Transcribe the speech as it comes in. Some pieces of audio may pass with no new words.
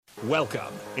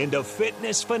Welcome into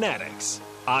Fitness Fanatics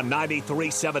on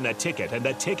 93.7 The Ticket and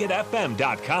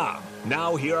theticketfm.com.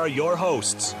 Now here are your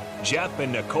hosts, Jeff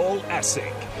and Nicole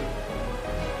Essig.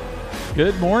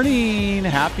 Good morning.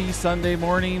 Happy Sunday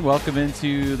morning. Welcome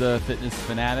into the Fitness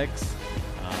Fanatics.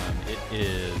 It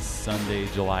is Sunday,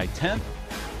 July 10th,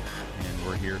 and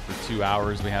we're here for 2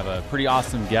 hours. We have a pretty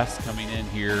awesome guest coming in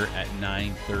here at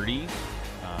 9:30.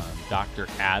 Dr.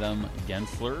 Adam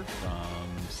Gensler from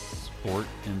Sport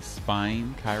and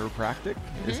Spine Chiropractic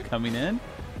is coming in.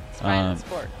 Spine and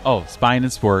Sport. Oh, Spine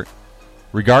and Sport.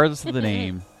 Regardless of the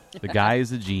name, the guy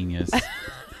is a genius.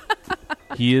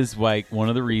 He is like one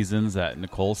of the reasons that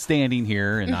Nicole's standing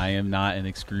here and I am not in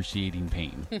excruciating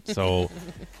pain. So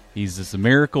he's just a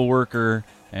miracle worker,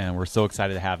 and we're so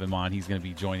excited to have him on. He's going to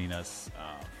be joining us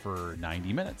for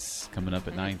 90 minutes coming up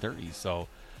at 9:30. So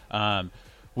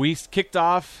we kicked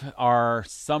off our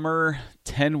summer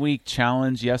 10-week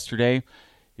challenge yesterday.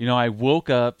 You know, I woke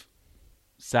up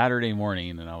Saturday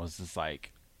morning and I was just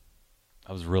like,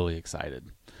 I was really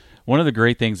excited. One of the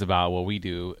great things about what we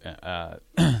do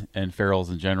and Farrell's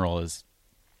in general is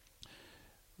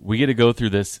we get to go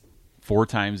through this 4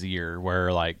 times a year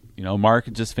where, like, you know, Mark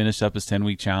had just finished up his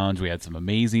 10-week challenge. We had some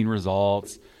amazing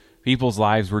results. People's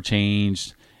lives were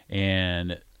changed.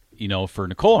 And, you know, for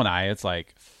Nicole and I, it's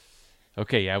like,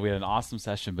 okay, yeah, we had an awesome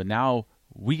session, but now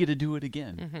we get to do it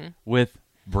again with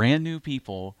brand new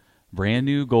people, brand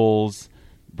new goals,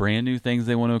 brand new things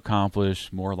they want to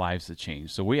accomplish, more lives to change.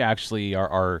 So we actually,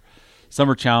 our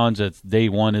summer challenge, that's day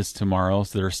 1 is tomorrow.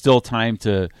 So there's still time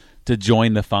to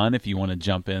join the fun if you want to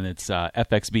jump in. It's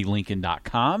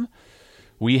fxblincoln.com.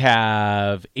 We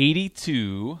have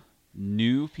 82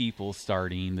 new people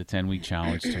starting the 10-week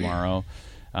challenge tomorrow,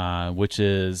 which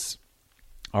is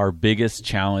our biggest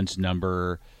challenge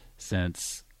number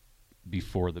since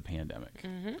before the pandemic.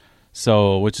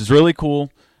 So, which is really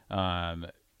cool.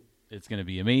 It's going to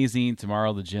be amazing.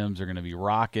 Tomorrow the gyms are going to be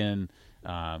rocking.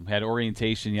 Had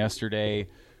orientation yesterday.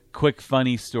 Quick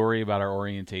funny story about our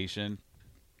orientation.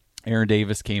 Aaron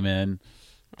Davis came in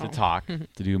to talk,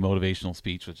 to do a motivational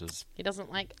speech, which is... He doesn't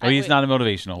like... Oh, he's not a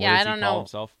motivational. Yeah, what does I don't he call know.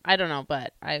 himself? I don't know,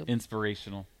 but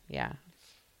Inspirational. Yeah.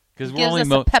 Because he gives us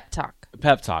a pep talk.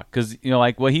 Pep talk. Because, you know,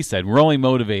 like what he said, we're only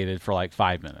motivated for like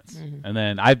 5 minutes. And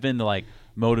then I've been to like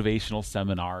motivational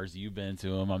seminars. You've been to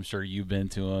them. I'm sure you've been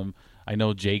to them. I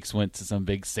know Jake's went to some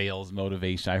big sales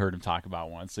motivation. I heard him talk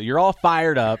about one. So you're all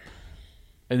fired up,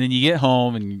 and then you get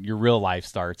home and your real life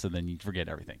starts, and then you forget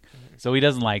everything. So he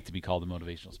doesn't like to be called a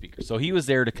motivational speaker. So he was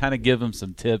there to kind of give him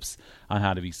some tips on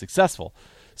how to be successful.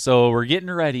 So we're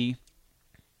getting ready.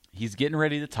 He's getting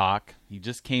ready to talk. He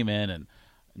just came in, and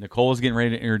Nicole was getting ready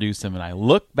to introduce him, and I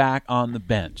looked back on the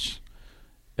bench,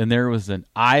 and there was an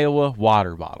Iowa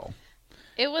water bottle.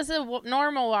 It was a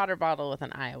normal water bottle with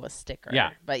an Iowa sticker.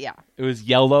 Yeah. But yeah. It was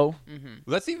yellow. Well,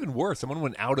 that's even worse. Someone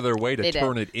went out of their way to They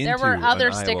turn did. it into There were other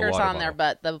an Iowa stickers water on there,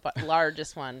 bottle. but the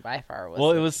largest one by far was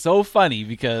Well, it was so funny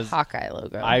because Hawkeye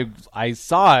logo. I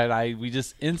saw it. We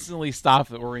just instantly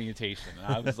stopped the orientation,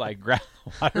 and I was like, grab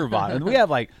the water bottle. And we have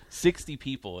like 60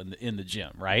 people in the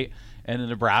gym, right? And the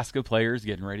Nebraska players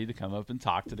getting ready to come up and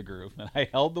talk to the group. And I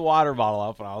held the water bottle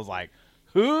up, and I was like,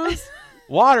 whose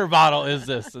water bottle is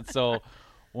this? And so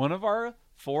one of our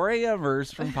 4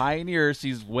 a.m.ers from Pioneer,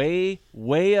 she's way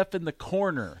up in the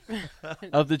corner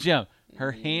of the gym.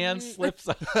 Her hand slips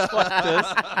up like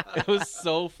this. It was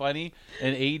so funny.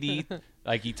 And AD,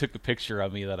 like, he took a picture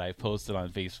of me that I posted on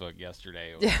Facebook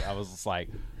yesterday. I was just like,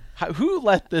 who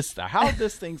let this? How did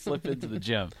this thing slip into the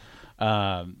gym?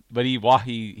 But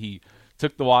he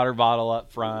took the water bottle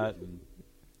up front and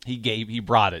he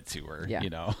brought it to her, you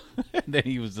know. And then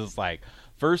he was just like,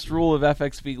 first rule of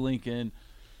FXB Lincoln,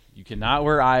 you cannot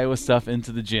wear Iowa stuff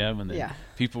into the gym. And then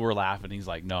people were laughing. He's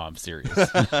like, no, I'm serious.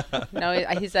 No,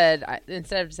 he said,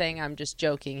 instead of saying I'm just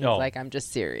joking, he's like, I'm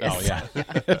just serious. Oh,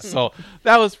 yeah. So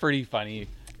that was pretty funny.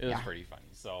 It was pretty funny.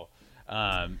 So,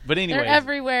 but anyway. They're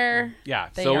everywhere. Yeah.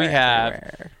 They So we have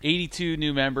everywhere. 82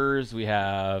 new members. We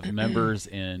have members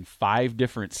in 5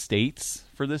 different states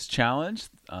for this challenge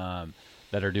that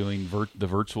are doing the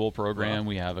virtual program. Wow.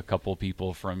 We have a couple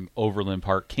people from Overland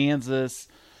Park, Kansas,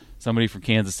 somebody from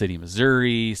Kansas City,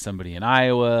 Missouri, somebody in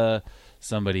Iowa,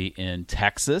 somebody in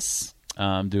Texas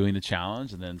doing the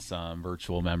challenge, and then some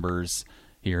virtual members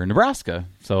here in Nebraska.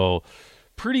 So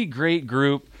pretty great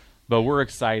group, but we're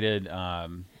excited.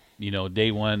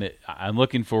 Day 1, I'm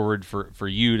looking forward for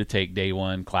you to take day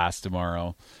 1 class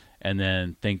tomorrow and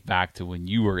then think back to when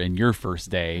you were in your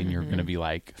first day and you're going to be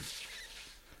like,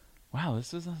 wow,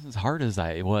 this isn't as hard as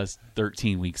it was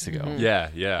 13 weeks ago.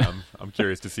 Mm-hmm. Yeah. I'm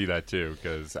curious to see that too,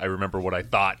 because I remember what I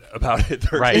thought about it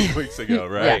 13 weeks ago,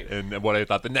 right? Yeah. And what I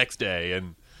thought the next day,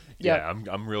 and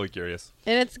I'm really curious.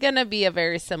 And it's gonna be a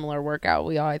very similar workout.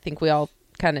 I think we all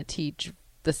kind of teach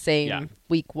the same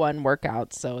week 1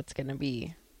 workout, so it's gonna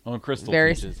be. Well, Crystal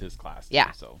very teaches his class too,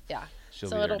 yeah, so yeah. she'll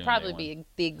So be there it'll doing probably day one.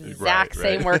 be the exact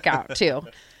same workout too.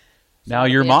 Now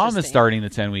your mom is starting the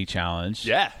 10-week challenge.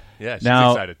 Yeah, she's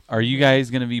now, excited. Are you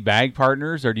guys going to be bag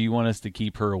partners, or do you want us to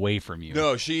keep her away from you?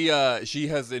 No, she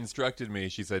has instructed me.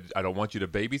 She said, "I don't want you to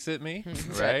babysit me,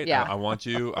 right? Yeah. I want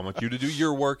you to do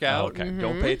your workout. Okay.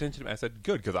 Don't pay attention to me." I said,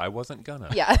 "Good, because I wasn't gonna."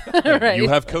 Yeah, right. You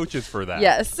have coaches for that.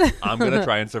 Yes. I'm gonna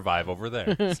try and survive over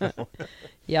there. So.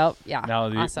 Yep. Yeah.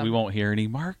 Now awesome. we won't hear any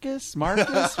Marcus. We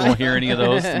won't hear any of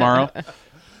those tomorrow.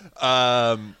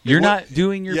 You're not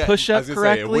doing your push-up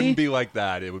correctly? It wouldn't be like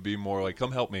that. It would be more like,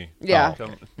 "Come help me." Yeah.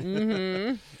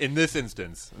 In this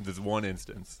instance, this one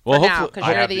instance. Well, now,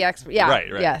 because you're the expert. Yeah. Right.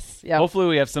 Yes. Yep. Hopefully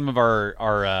we have some of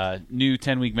our new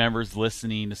 10-week members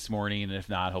listening this morning, and if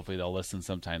not, hopefully they'll listen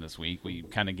sometime this week. We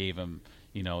kind of gave them,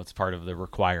 it's part of the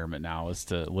requirement now is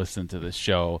to listen to this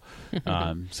show.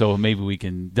 So maybe we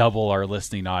can double our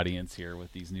listening audience here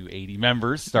with these new 80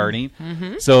 members starting.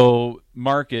 So,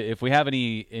 Mark, if we have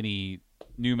any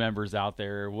new members out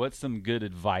there, what's some good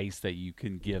advice that you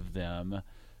can give them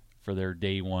for their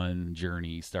day one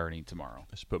journey starting tomorrow?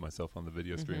 I should put myself on the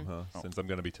video stream, since I'm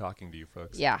going to be talking to you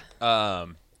folks. Yeah.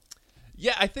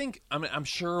 Yeah, I think I'm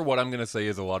sure what I'm going to say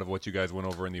is a lot of what you guys went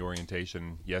over in the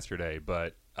orientation yesterday,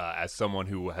 but as someone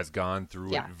who has gone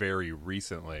through it very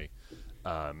recently,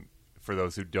 for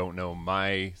those who don't know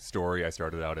my story, I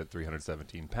started out at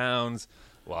 317 pounds,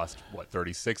 lost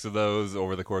 36 of those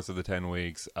over the course of the 10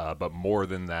 weeks, but more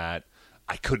than that,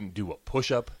 I couldn't do a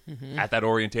push-up at that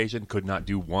orientation, could not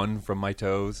do one from my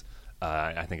toes.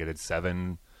 I think I did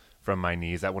 7 from my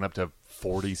knees. That went up to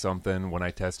 40 something when I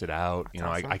tested out.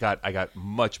 That's awesome. I got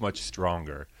much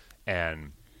stronger,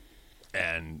 and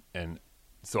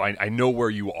so I know where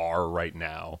you are right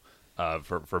now.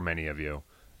 For many of you,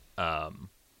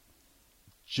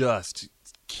 just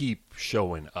keep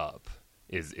showing up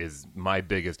is my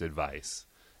biggest advice.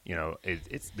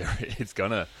 It's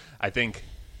gonna. I think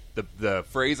the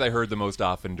phrase I heard the most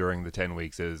often during the 10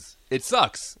 weeks is, "It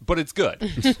sucks, but it's good."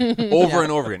 Over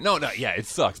and over again. No, it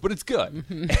sucks, but it's good.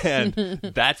 And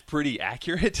that's pretty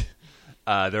accurate.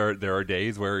 There are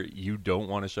days where you don't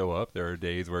want to show up. There are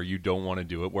days where you don't want to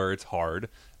do it, where it's hard,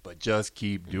 but just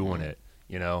keep doing it.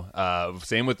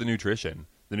 Same with the nutrition.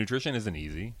 The nutrition isn't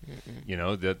easy.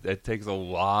 That takes a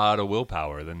lot of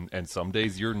willpower. And some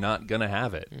days you're not going to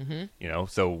have it.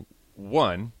 So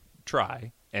 1,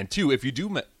 try. And 2, if you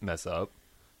do mess up,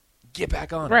 get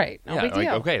back on it. Right. No big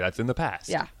deal. Okay, that's in the past.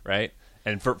 Yeah. Right?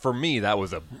 And for me, that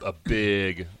was a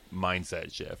big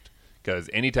mindset shift. Because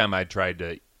anytime I tried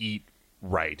to eat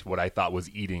right, what I thought was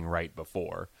eating right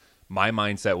before, my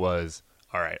mindset was,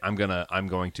 all right, I'm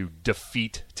going to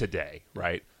defeat today,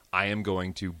 right? I am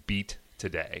going to beat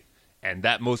today. And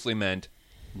that mostly meant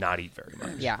not eat very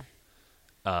much. Yeah.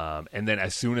 And then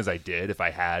as soon as I did, if I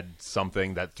had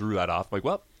something that threw that off, like,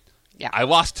 well, yeah, I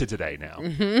lost to today now,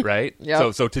 right?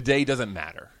 Yep. So today doesn't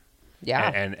matter.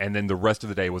 Yeah. And then the rest of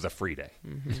the day was a free day.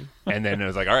 And then it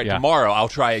was like, all right, tomorrow I'll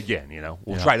try again,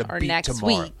 We'll try to beat next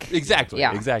tomorrow. week. Exactly.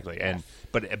 Yeah. Exactly. And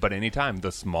but anytime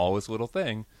the smallest little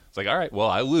thing, it's like, all right, well,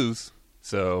 I lose,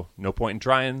 so no point in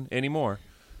trying anymore.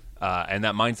 And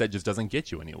that mindset just doesn't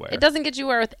get you anywhere. It doesn't get you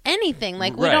where with anything.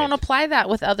 Like, we Right. don't apply that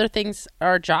with other things,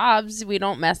 our jobs. We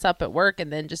don't mess up at work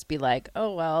and then just be like,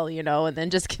 oh, well, and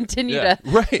then just continue to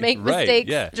make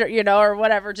mistakes, or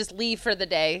whatever. Just leave for the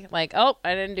day. Like, oh,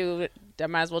 I didn't do it. I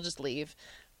might as well just leave.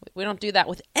 We don't do that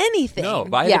with anything. No,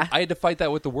 but I had to fight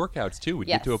that with the workouts, too. We'd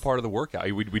get to a part of the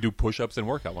workout. We do push-ups and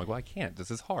workout. I'm like, well, I can't.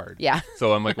 This is hard. Yeah.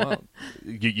 So I'm like, well,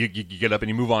 you get up and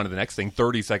you move on to the next thing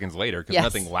 30 seconds later, because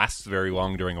nothing lasts very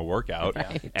long during a workout.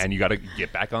 Right. And you got to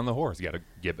get back on the horse. You got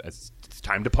to it's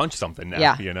time to punch something now,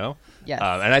 Yeah. Yes.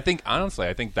 And I think,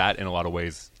 honestly, that in a lot of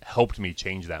ways helped me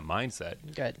change that mindset.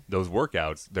 Good. Those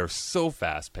workouts, they're so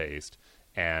fast-paced,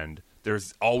 and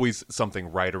there's always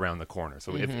something right around the corner.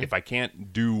 So if I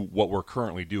can't do what we're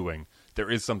currently doing, there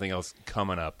is something else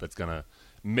coming up that's going to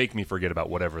make me forget about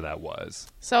whatever that was.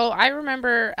 So I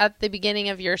remember at the beginning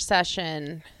of your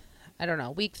session, I don't know,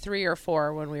 week 3 or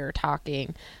 4 when we were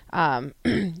talking,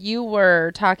 you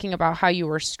were talking about how you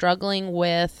were struggling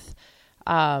with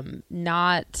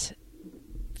not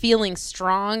feeling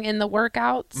strong in the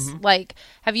workouts. Like,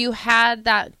 have you had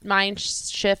that mind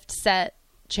shift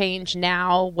change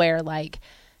now where, like,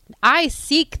 I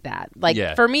seek that. Like,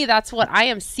 Yeah. for me, that's what I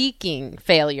am seeking,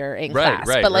 failure in class.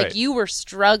 But, like, you were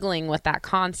struggling with that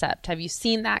concept. Have you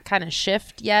seen that kind of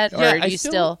shift yet? Or Yeah, do you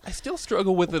still... I still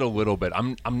struggle with it a little bit.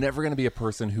 I'm never going to be a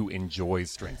person who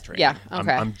enjoys strength training. Yeah,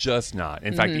 okay. I'm just not.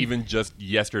 In fact, even just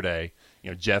yesterday,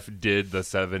 Jeff did the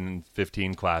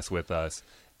 7:15 class with us,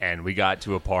 and we got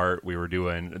to a part, we were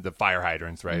doing the fire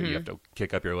hydrants, right? You have to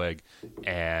kick up your leg,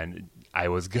 and I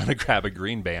was going to grab a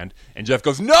green band, and Jeff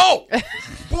goes, no!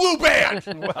 Blue band!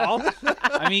 Well,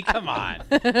 I mean, come on.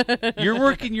 You're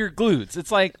working your glutes.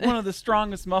 It's like one of the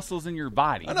strongest muscles in your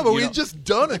body. I know, but we had just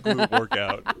done a glute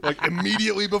workout, like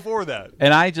immediately before that.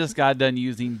 And I just got done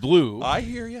using blue. I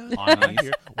hear you. On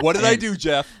these. What did I do,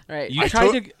 Jeff? Right. You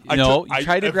tried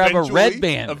to grab a red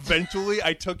band. Eventually,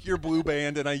 I took your blue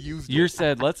band and I used it. You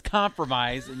said, let's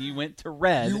compromise, and you went to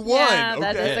red. You won. Yeah, okay.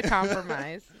 that is a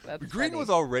compromise. That's Green funny. was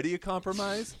already a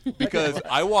compromise because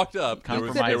I walked up.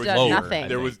 Compromise was lower, nothing.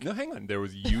 There was no. Hang on. There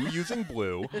was you using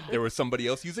blue. There was somebody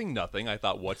else using nothing. I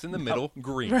thought, what's in the middle?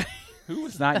 Green. Right. Who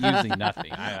was not using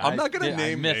nothing? I'm not going to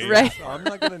name names. Right. I'm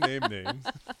not going to name names.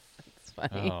 It's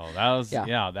funny. Oh, that was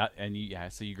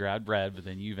so you grabbed red, but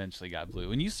then you eventually got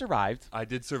blue, and you survived. I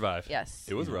did survive. Yes.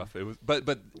 It was rough. It was,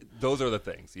 but those are the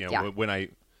things. Yeah. When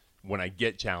I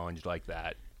get challenged like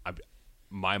that,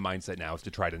 my mindset now is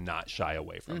to try to not shy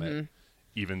away from it.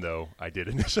 Even though I did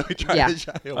initially try to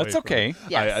shy away. That's okay. From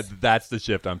it. Yes. That's the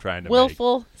shift I'm trying to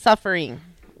Willful suffering.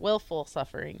 Willful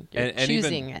suffering. You're and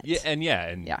choosing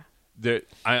even, it.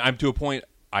 I'm to a point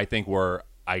I think where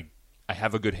I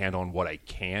have a good handle on what I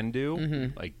can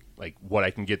do, like what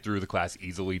I can get through the class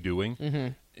easily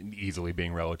doing, easily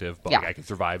being relative, but like I can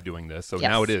survive doing this. So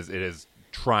now it is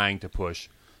trying to push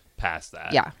past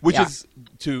that. Yeah. Which is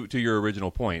to your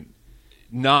original point,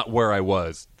 not where I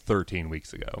was 13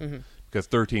 weeks ago. Because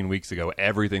 13 weeks ago,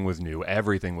 everything was new.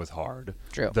 Everything was hard.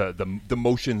 True. The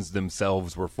motions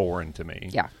themselves were foreign to me.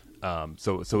 Yeah.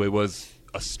 So it was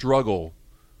a struggle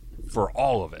for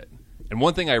all of it. And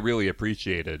one thing I really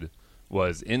appreciated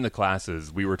was in the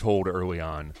classes, we were told early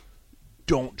on,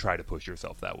 don't try to push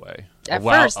yourself that way. At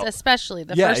first, especially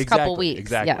the first couple weeks.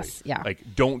 Exactly. Yes. Yeah. Like,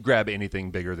 don't grab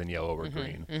anything bigger than yellow or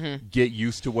green. Get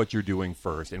used to what you're doing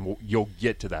first, and you'll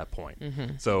get to that point.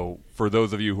 So for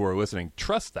those of you who are listening,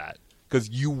 trust that. Because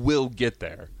you will get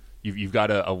there. You've got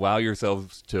to allow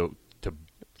yourselves to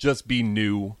just be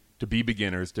new, to be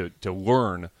beginners, to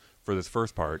learn for this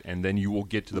first part, and then you will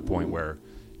get to the point where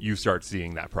you start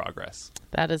seeing that progress.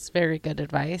 That is very good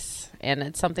advice, and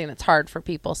it's something that's hard for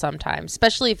people sometimes,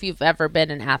 especially if you've ever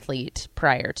been an athlete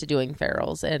prior to doing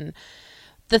Farrell's. And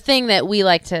the thing that we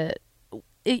like to,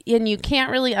 and you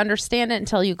can't really understand it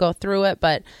until you go through it,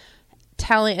 but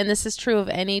and this is true of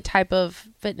any type of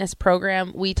fitness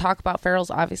program. We talk about Farrell's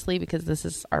obviously because this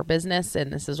is our business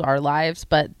and this is our lives,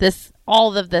 but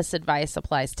all of this advice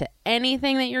applies to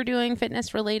anything that you're doing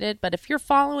fitness related. But if you're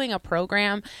following a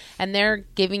program and they're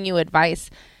giving you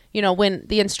advice, when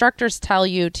the instructors tell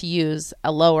you to use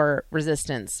a lower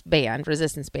resistance band,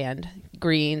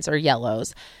 greens or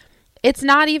yellows, it's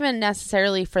not even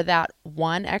necessarily for that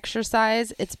one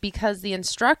exercise. It's because the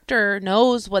instructor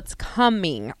knows what's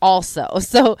coming also.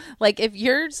 So, like, if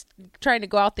you're trying to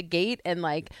go out the gate and,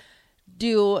 like,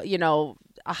 do,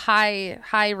 a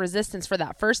high resistance for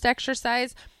that first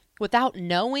exercise without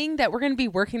knowing that we're going to be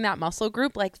working that muscle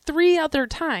group, like, 3 other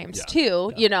times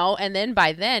too, and then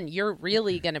by then you're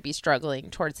really going to be struggling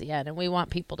towards the end. And we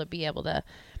want people to be able to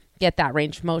get that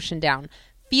range of motion down,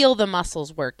 feel the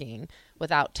muscles working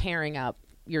without tearing up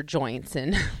your joints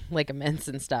and ligaments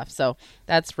and stuff. So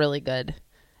that's really good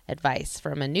advice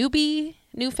from a new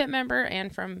fit member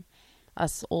and from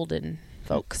us olden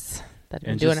folks that have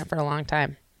been doing it for a long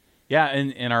time. Yeah,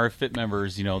 and our fit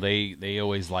members, they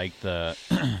always like the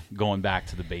going back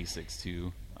to the basics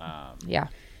too.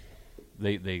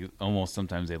 They almost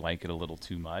sometimes they like it a little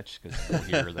too much because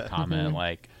they'll hear the comment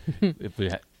like, if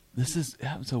we this is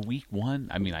so week 1.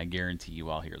 I mean, I guarantee you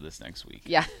I'll hear this next week.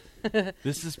 Yeah.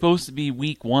 This is supposed to be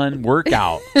week 1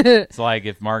 workout. It's like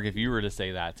if you were to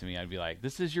say that to me, I'd be like,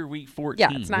 "This is your week 14.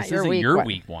 Yeah, it's not this your isn't week your 1.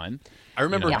 week 1." I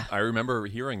remember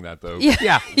hearing that though.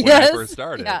 Yeah. When I first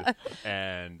started,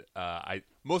 and I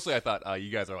thought you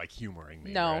guys are like humoring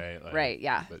me. No, right? Like, right?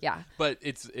 Yeah, But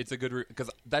it's a good because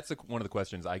that's one of the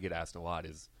questions I get asked a lot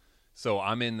is, so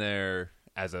I'm in there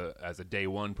as a day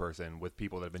one person with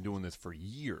people that have been doing this for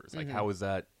years. Like, how is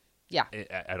that?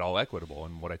 At all equitable?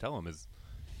 And what I tell them is,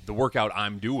 the workout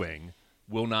I'm doing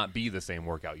will not be the same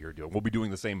workout you're doing. We'll be doing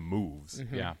the same moves.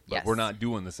 But we're not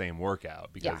doing the same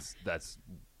workout because that's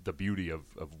the beauty of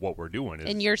what we're doing.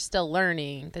 And you're still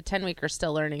learning. The 10-weeker's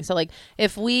still learning. So, like,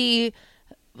 if we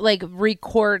like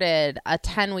recorded a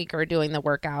 10-weeker doing the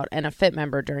workout and a fit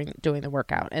member doing the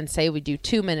workout, and say we do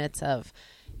 2 minutes of,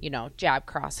 jab,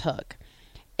 cross, hook.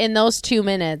 In those 2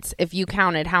 minutes, if you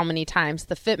counted how many times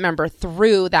the fit member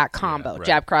threw that combo,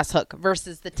 jab, cross, hook,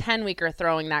 versus the 10-weeker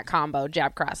throwing that combo,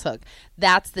 jab, cross, hook,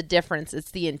 that's the difference. It's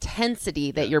the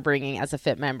intensity that you're bringing as a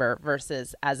fit member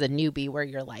versus as a newbie, where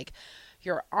you're like,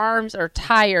 your arms are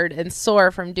tired and sore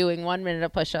from doing 1 minute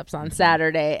of push-ups on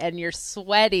Saturday, and you're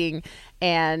sweating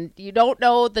and you don't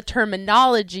know the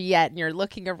terminology yet, and you're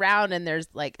looking around, and there's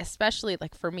like, especially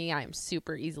like for me, I'm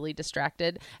super easily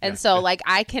distracted. And so like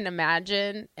I can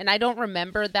imagine, and I don't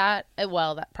remember that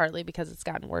well, that partly because it's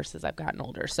gotten worse as I've gotten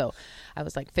older. So I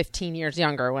was like 15 years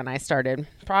younger when I started,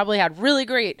 probably had really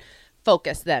great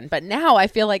focus then, but now I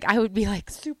feel like I would be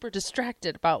like super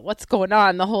distracted about what's going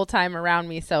on the whole time around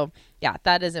me. So yeah,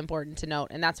 that is important to note,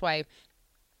 and that's why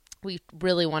we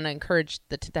really want to encourage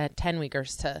the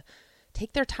 10-weekers to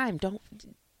take their time. Don't,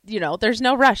 there's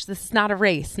no rush. This is not a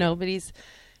race. Nobody's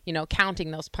counting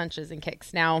those punches and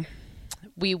kicks. Now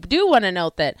we do want to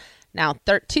note that now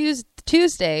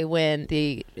Tuesday, when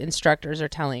the instructors are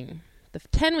telling the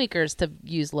 10-weekers to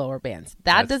use lower bands,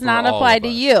 that does not apply to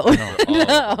you.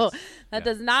 No, that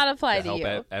does not apply to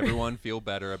you. Everyone feel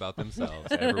better about themselves.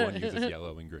 Everyone uses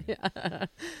yellow and green. Yeah.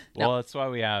 Well, that's why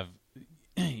we have,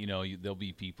 there'll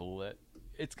be people that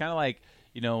it's kind of like,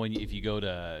 if you go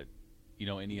to,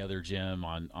 any other gym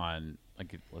on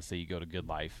like, let's say you go to Good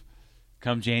Life,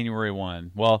 come January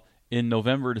 1. Well, in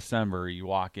November, December, you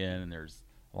walk in and there's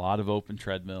a lot of open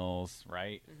treadmills,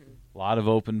 right? Mm-hmm. A lot of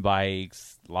open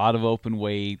bikes, a lot of open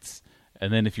weights.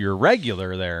 And then if you're a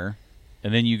regular there,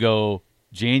 and then you go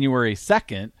January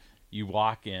 2nd, you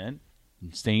walk in,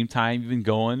 same time you've been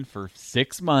going for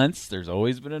 6 months. There's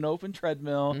always been an open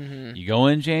treadmill. Mm-hmm. You go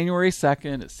in January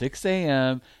 2nd at 6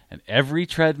 a.m., and every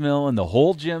treadmill in the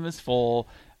whole gym is full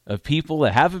of people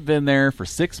that haven't been there for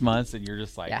 6 months, and you're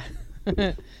just like,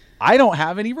 I don't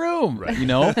have any room, right.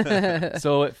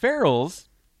 So at Farrell's,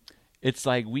 it's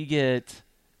like we get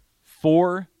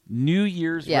 4 New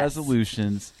Year's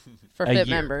resolutions for fit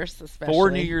members, especially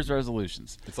 4 New Year's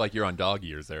resolutions. It's like you're on dog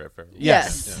years there at Farrell.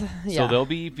 Yes. Yeah. So there'll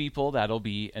be people that'll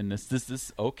be, and this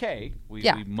is okay. We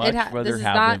much rather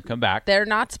have them come back. They're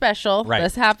not special. Right.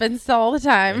 This happens all the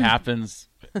time. It happens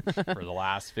for the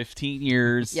last 15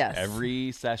 years. Yes.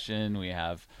 Every session we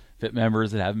have fit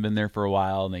members that haven't been there for a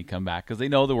while, and they come back because they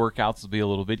know the workouts will be a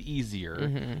little bit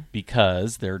easier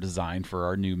because they're designed for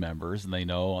our new members, and they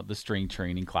know the strength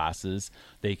training classes,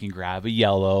 they can grab a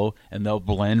yellow and they'll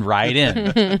blend right in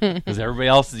because everybody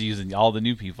else is using, all the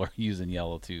new people are using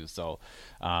yellow too. So,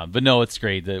 but no, it's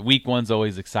great. The week one's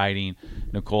always exciting.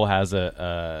 Nicole has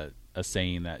a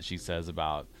saying that she says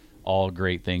about all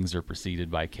great things are preceded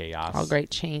by chaos. All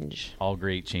great change. All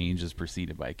great change is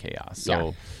preceded by chaos.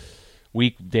 So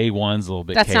day one's a little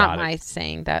bit That's chaotic. not my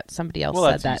saying. That somebody else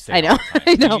Well, said that. I know.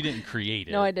 I know. You didn't create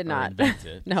it. No, I did not. Invent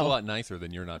it. It's a lot nicer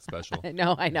than you're not special.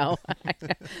 I know.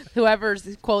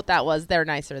 Whoever's quote that was, they're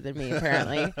nicer than me,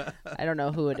 apparently. I don't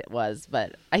know who it was,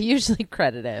 but I usually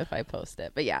credit it if I post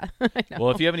it. But yeah. I know.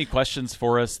 Well, if you have any questions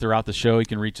for us throughout the show, you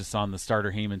can reach us on the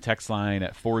Starter Heyman text line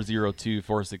at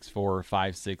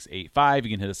 402-464-5685. You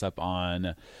can hit us up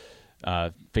on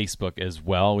Facebook as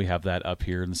well. We have that up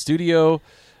here in the studio.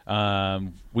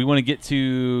 We want to get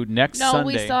to next Sunday. No,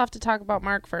 we still have to talk about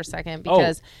Mark for a second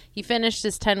because he finished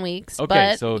his 10 weeks,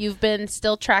 okay, but so you've been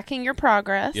still tracking your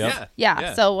progress. Yep.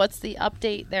 Yeah. So what's the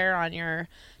update there on your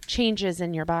changes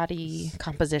in your body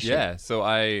composition? Yeah. So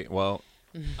I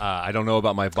don't know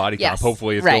about my body comp.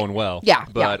 Hopefully it's going well. Yeah.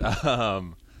 But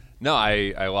no,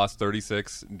 I lost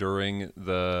 36 during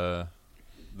the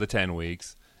 10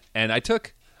 weeks, and I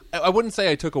wouldn't say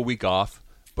I took a week off,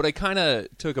 but I kind of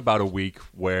took about a week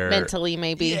where mentally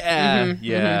maybe.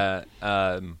 Yeah.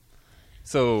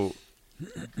 So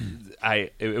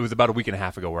it was about a week and a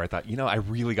half ago where I thought, I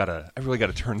really gotta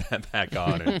turn that back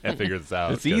on and figure this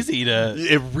out. It's easy to.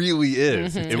 It really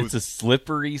is. It was a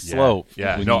slippery slope.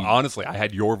 Yeah. No, honestly, I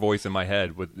had your voice in my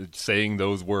head with saying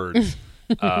those words.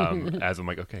 As I'm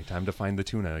like, okay, time to find the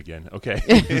tuna again.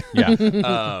 Okay.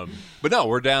 Yeah. But no,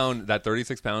 we're down. That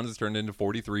 36 pounds has turned into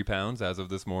 43 pounds as of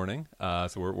this morning. So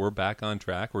we're back on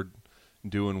track. We're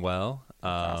doing well.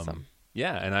 Awesome.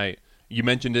 Yeah. And you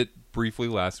mentioned it briefly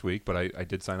last week, but I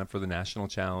did sign up for the national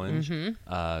challenge.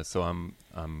 So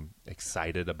I'm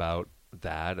excited about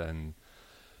that. And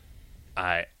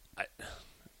I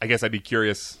guess I'd be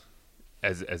curious,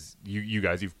 as you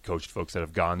guys, you've coached folks that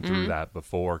have gone through that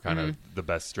before, kind of the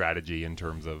best strategy in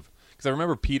terms of, because I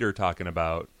remember Peter talking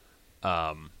about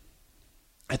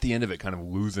at the end of it kind of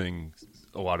losing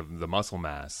a lot of the muscle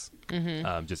mass,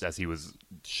 just as he was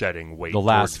shedding weight. The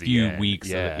last towards the few end. weeks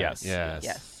of Yeah, it, yes.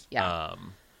 Yes. Yeah.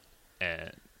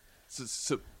 And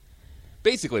so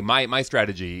basically, my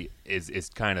strategy is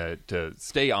kind of to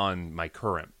stay on my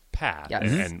current path, Yes.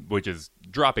 and which is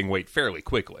dropping weight fairly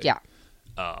quickly. Yeah.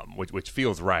 Which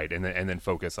feels right, and then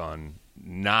focus on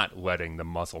not letting the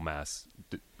muscle mass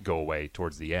go away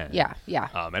towards the end. Yeah. Yeah.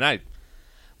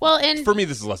 And for me,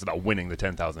 this is less about winning the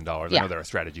 $10,000. Yeah. I know there are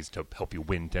strategies to help you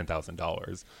win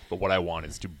 $10,000, but what I want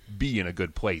is to be in a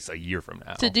good place a year from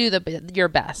now. to do your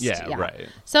best. Yeah, right.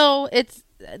 So it's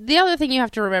the other thing you have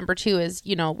to remember too is,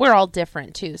 we're all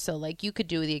different too. So like you could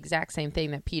do the exact same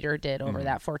thing that Peter did over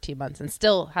that 14 months and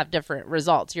still have different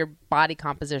results. Your body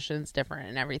composition's different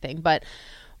and everything. But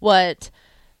what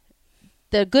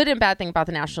the good and bad thing about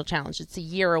the national challenge, it's a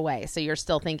year away. So you're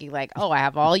still thinking like, oh, I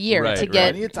have all year Right, to right.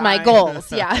 get Plenty of my time.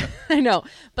 goals. Yeah, I know.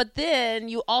 But then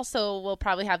you also will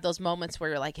probably have those moments where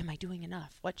you're like, am I doing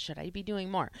enough? What should I be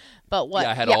doing more? But what?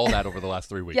 I had all that over the last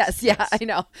 3 weeks. Yes, I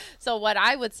know. So what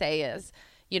I would say is,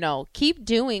 keep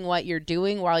doing what you're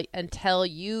doing until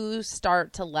you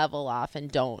start to level off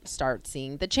and don't start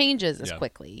seeing the changes as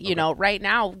quickly. Right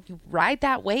now, you ride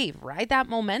that wave, ride that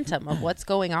momentum of what's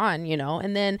going on,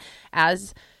 and then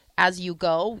as you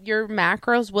go, your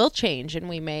macros will change, and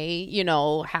we may,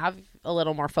 have a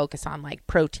little more focus on like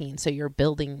protein. So you're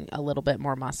building a little bit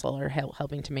more muscle or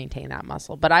helping to maintain that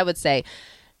muscle. But I would say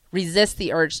resist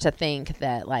the urge to think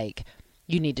that like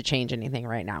you need to change anything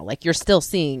right now. Like you're still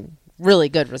seeing really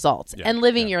good results and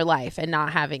living your life and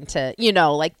not having to,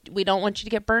 like we don't want you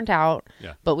to get burnt out,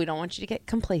 but we don't want you to get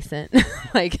complacent.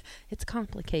 Like it's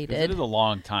complicated. It is a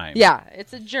long time. Yeah.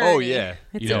 It's a journey. Oh, yeah.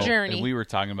 It's a journey. And we were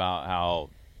talking about how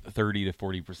 30 to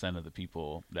 40% of the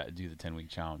people that do the 10-week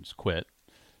challenge quit.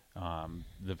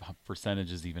 The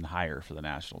percentage is even higher for the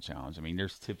national challenge. I mean,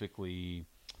 there's typically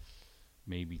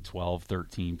maybe 12,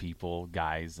 13 people,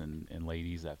 guys and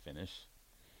ladies that finish.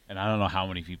 And I don't know how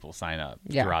many people sign up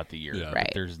throughout the year. Right.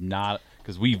 But there's not,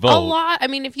 because we vote. A lot. I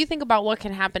mean, if you think about what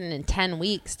can happen in 10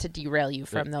 weeks to derail you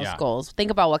from those goals,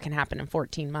 think about what can happen in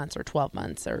 14 months or 12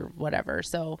 months or whatever.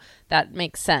 So that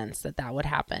makes sense that would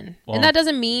happen. Well, and that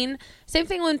doesn't mean, same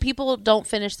thing when people don't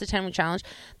finish the 10-week challenge,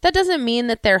 that doesn't mean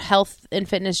that their health and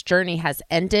fitness journey has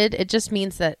ended. It just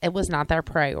means that it was not their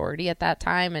priority at that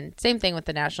time. And same thing with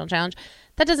the national challenge.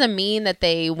 That doesn't mean that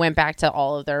they went back to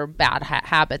all of their bad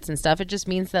habits and stuff. It just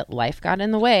means that life got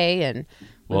in the way. And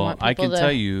I can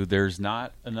tell you, there's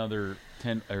not another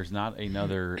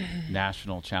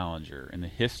national challenger in the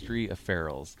history of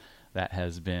Farrell's that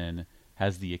has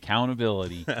the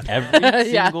accountability every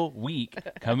single week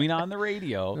coming on the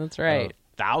radio. That's right.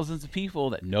 Thousands of people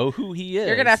that know who he is.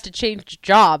 You're going to have to change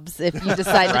jobs if you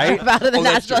decide to jump out of the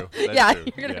national. That's true.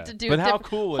 You're going to have to do how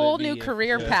cool would whole it be new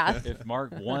career path. If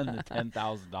Mark won the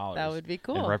 $10,000, that would be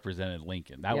cool. And represented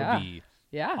Lincoln, that would be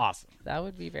awesome. That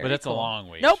would be very. But it's cool. a long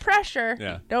way. No pressure.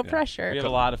 Yeah. No pressure. We have a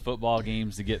lot of football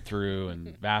games to get through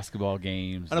and basketball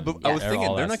games. I know, but I was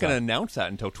thinking they're not going to announce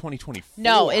that until 2024.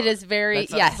 No, it is very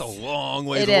That's a long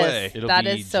ways It is. away. It'll That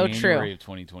be is so January true. of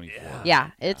 2024.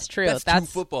 Yeah, it's true. That's 2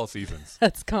 football seasons.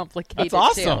 That's complicated. That's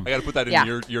awesome. Too. I got to put that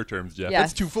in your terms, Jeff. Yes.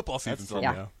 That's 2 football seasons from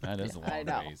now. That is a long I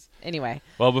know. ways. Anyway.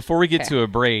 Well, before we get to a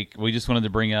break, we just wanted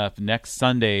to bring up next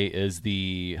Sunday is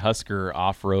the Husker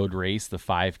off-road race, the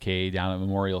 5K down at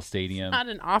Memorial Stadium. Not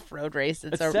an off-road race.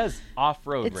 It says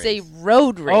off-road race. It's a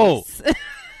road race. Oh,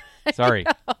 sorry.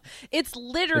 It's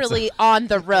literally on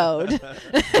the road.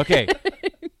 Okay.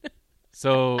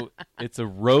 So it's a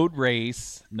road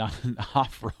race, not an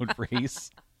off-road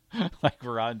race. Like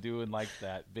we're on doing like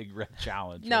that big red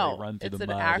challenge. No, where they run through it's the an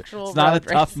mud. actual It's not a road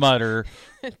tough race. mudder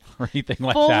or anything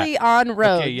like that. Fully on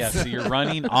roads. Okay, yeah. So you're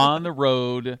running on the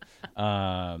road,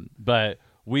 but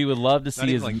we would love to Not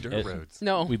see even like dirt roads.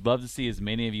 No. We'd love to see as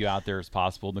many of you out there as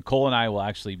possible. Nicole and I will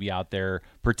actually be out there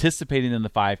participating in the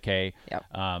 5K. Yep.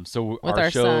 So With our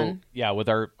show, son. with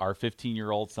our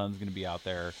 15-year-old son's going to be out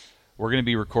there. We're going to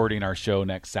be recording our show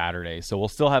next Saturday. So we'll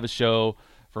still have a show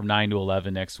from 9 to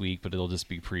 11 next week, but it'll just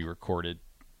be pre-recorded.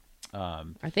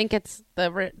 I think it's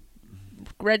the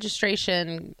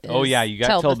registration. Is you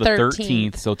got till the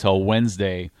 13th, so till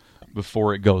Wednesday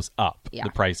before it goes up. Yeah.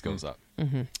 The price goes up.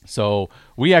 Mm-hmm. So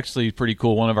we actually, pretty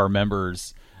cool, one of our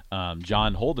members,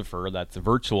 John Holdifer, that's a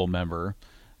virtual member,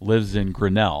 lives in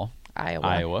Grinnell,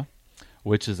 Iowa,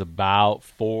 which is about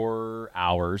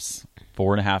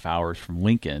 4.5 hours from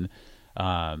Lincoln.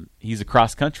 He's a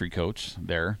cross-country coach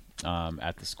there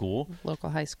at the school. Local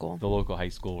high school. The local high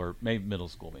school, or maybe middle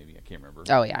school, maybe. I can't remember.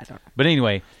 Oh, yeah, I don't know. But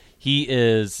anyway, him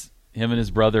and his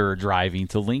brother are driving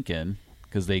to Lincoln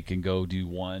because they can go do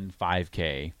one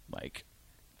 5K, like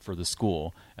for the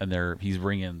school, and he's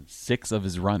bringing 6 of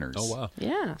his runners. Oh wow!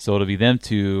 Yeah. So it'll be them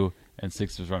 2 and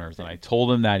 6 of his runners. And I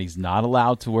told him that he's not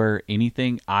allowed to wear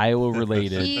anything Iowa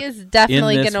related. He is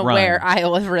definitely in this going to run. wear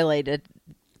Iowa related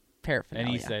paraphernalia.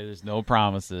 And he said there's no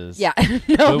promises. Yeah.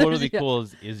 But No, what would be yeah. cool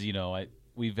is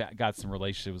we've got some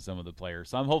relationship with some of the players.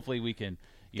 So hopefully we can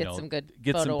Get some good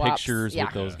get some photo ops. pictures Yeah.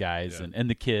 with those guys and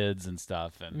the kids and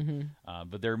stuff. And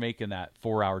but they're making that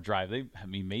 4-hour drive.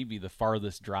 Maybe the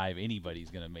farthest drive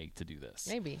anybody's going to make to do this.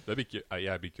 Maybe. That'd be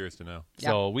I'd be curious to know.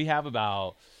 So we have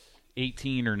about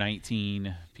 18 or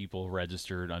 19 people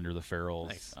registered under the Farrell's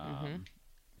Nice.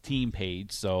 team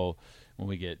page. So when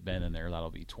we get Ben in there, that'll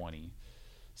be 20.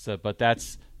 So, but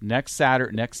that's next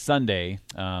Sunday.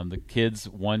 The kids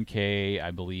 1K,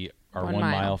 I believe, our 1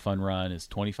 mile fun run is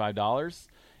 $25,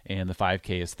 and the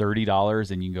 5K is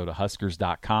 $30. And you can go to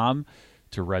Huskers.com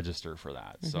to register for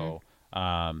that. So,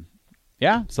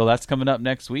 so that's coming up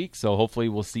next week. So hopefully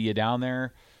we'll see you down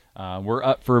there. We're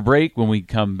up for a break. When we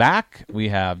come back, we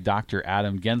have Dr.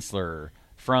 Adam Gensler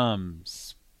from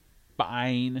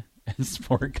Spine and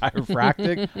Sport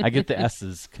Chiropractic. I get the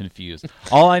S's confused.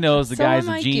 All I know is the guy's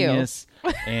a genius,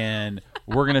 and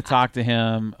we're going to talk to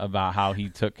him about how he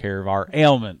took care of our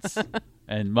ailments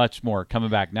and much more. Coming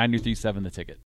back, 93.7 The Ticket.